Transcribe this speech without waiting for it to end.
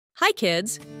Hi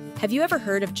kids! Have you ever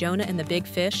heard of Jonah and the big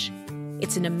fish?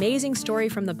 It's an amazing story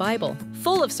from the Bible,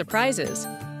 full of surprises.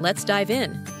 Let's dive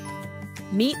in.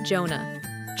 Meet Jonah.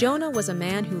 Jonah was a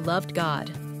man who loved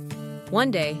God. One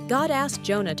day, God asked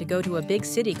Jonah to go to a big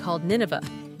city called Nineveh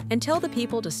and tell the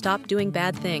people to stop doing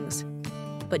bad things.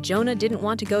 But Jonah didn't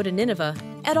want to go to Nineveh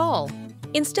at all.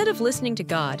 Instead of listening to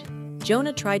God,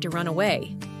 Jonah tried to run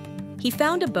away. He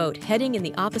found a boat heading in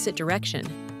the opposite direction,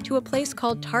 to a place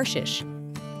called Tarshish.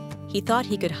 He thought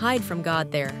he could hide from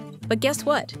God there, but guess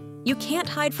what? You can't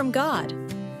hide from God.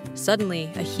 Suddenly,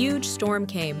 a huge storm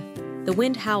came. The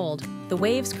wind howled, the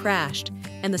waves crashed,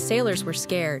 and the sailors were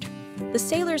scared. The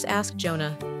sailors asked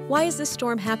Jonah, "Why is this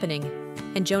storm happening?"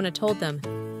 And Jonah told them,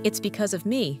 "It's because of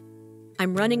me.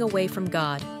 I'm running away from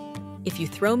God. If you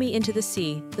throw me into the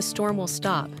sea, the storm will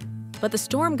stop." But the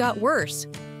storm got worse.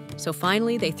 So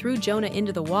finally, they threw Jonah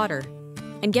into the water.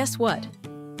 And guess what?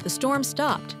 The storm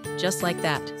stopped, just like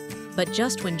that. But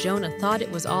just when Jonah thought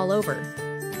it was all over,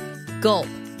 gulp!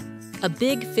 A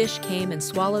big fish came and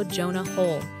swallowed Jonah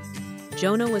whole.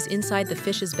 Jonah was inside the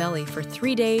fish's belly for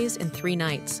 3 days and 3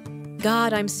 nights.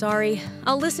 "God, I'm sorry.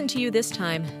 I'll listen to you this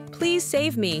time. Please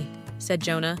save me," said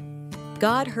Jonah.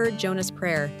 God heard Jonah's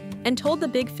prayer and told the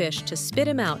big fish to spit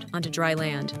him out onto dry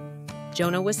land.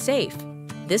 Jonah was safe.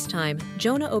 This time,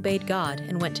 Jonah obeyed God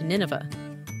and went to Nineveh.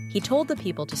 He told the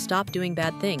people to stop doing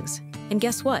bad things. And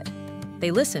guess what?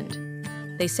 They listened.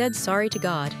 They said sorry to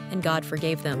God, and God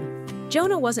forgave them.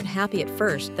 Jonah wasn't happy at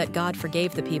first that God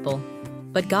forgave the people,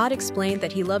 but God explained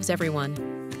that He loves everyone,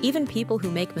 even people who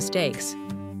make mistakes.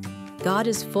 God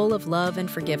is full of love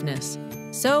and forgiveness.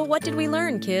 So what did we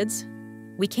learn, kids?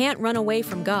 We can't run away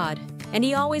from God, and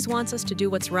He always wants us to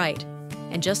do what's right.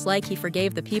 And just like He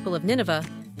forgave the people of Nineveh,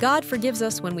 God forgives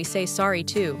us when we say sorry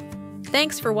too.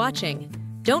 Thanks for watching.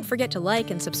 Don't forget to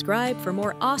like and subscribe for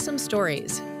more awesome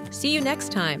stories. See you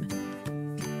next time.